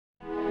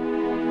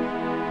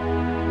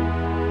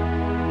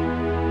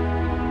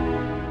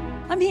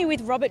I'm here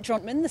with Robert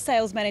Drontmann, the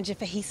sales manager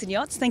for Heesen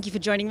Yachts. Thank you for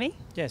joining me.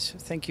 Yes,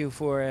 thank you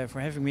for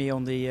having me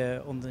on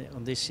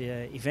this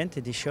event,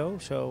 at this show.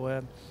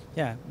 So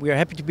yeah, we are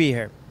happy to be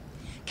here.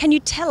 Can you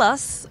tell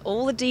us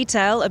all the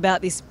detail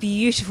about this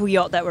beautiful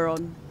yacht that we're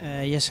on?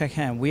 Yes, I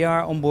can. We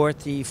are on board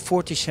the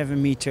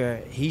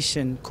 47-meter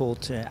Heesen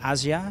called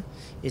Asia.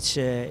 It's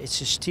a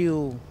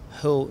steel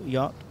hull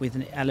yacht with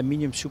an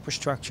aluminium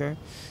superstructure.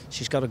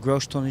 She's got a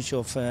gross tonnage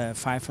of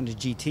 500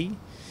 GT.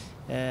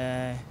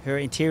 Her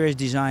interior is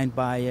designed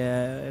by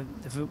a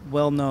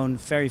well-known,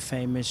 very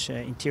famous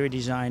interior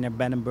designer,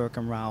 Bannenberg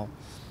and Rao.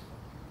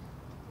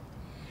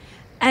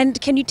 And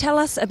can you tell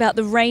us about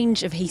the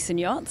range of Heesen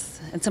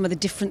yachts and some of the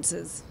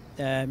differences?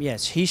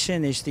 Yes,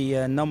 Heesen is the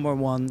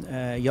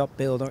 #1 yacht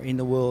builder in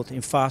the world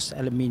in fast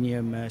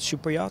aluminium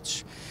super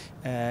yachts.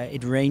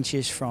 It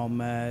ranges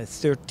from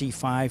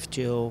 35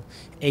 till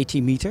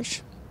 80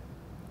 meters.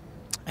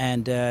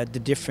 And the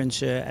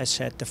difference, as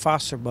said, the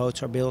faster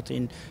boats are built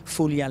in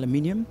fully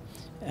aluminium,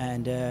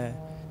 and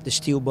the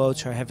steel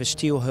boats have a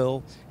steel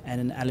hull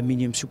and an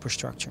aluminium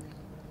superstructure.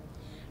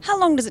 How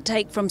long does it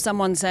take from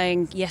someone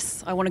saying,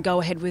 yes, I want to go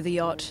ahead with a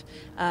yacht,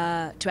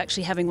 to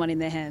actually having one in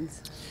their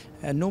hands?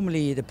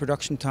 Normally the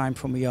production time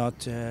from a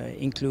yacht,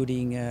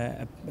 including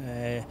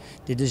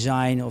the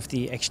design of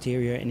the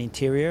exterior and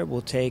interior,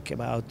 will take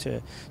about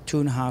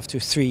 2.5 to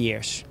 3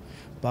 years.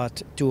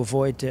 But to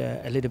avoid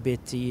a little bit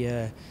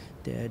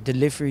the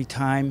delivery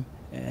time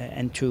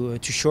and to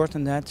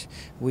shorten that,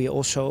 we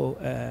also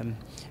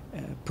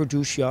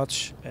produce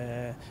yachts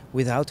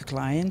without the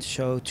client,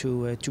 so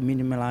to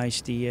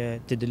minimize the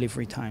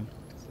delivery time.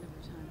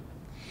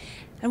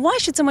 And why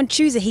should someone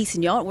choose a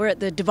Heesen yacht? We're at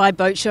the Dubai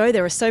Boat Show.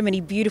 There are so many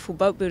beautiful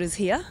boat builders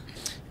here.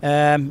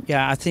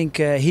 Yeah, I think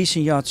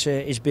Heesen Yachts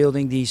is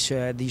building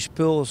these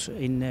pearls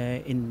in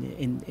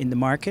the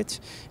market.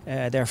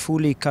 They're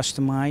fully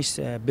customized,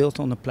 built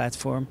on the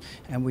platform,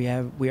 and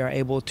we are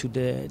able to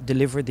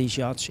deliver these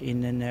yachts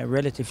in a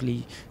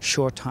relatively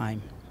short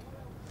time.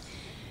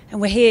 And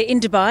we're here in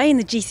Dubai, in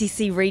the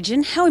GCC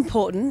region. How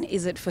important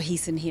is it for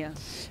Heesen here?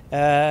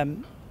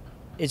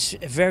 It's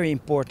very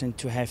important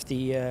to have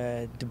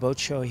the boat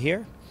show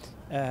here.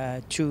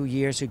 2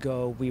 years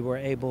ago we were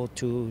able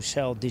to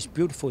sell this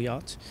beautiful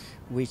yacht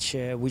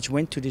which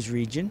went to this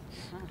region,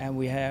 and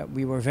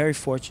we were very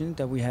fortunate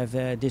that we have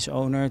this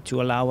owner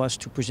to allow us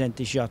to present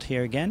this yacht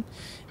here again,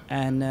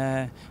 and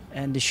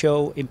the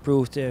show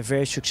improved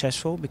very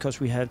successful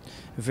because we had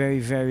very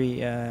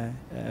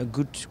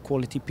good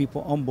quality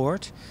people on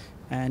board,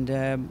 and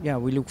yeah,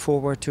 we look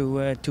forward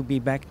to be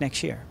back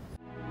next year.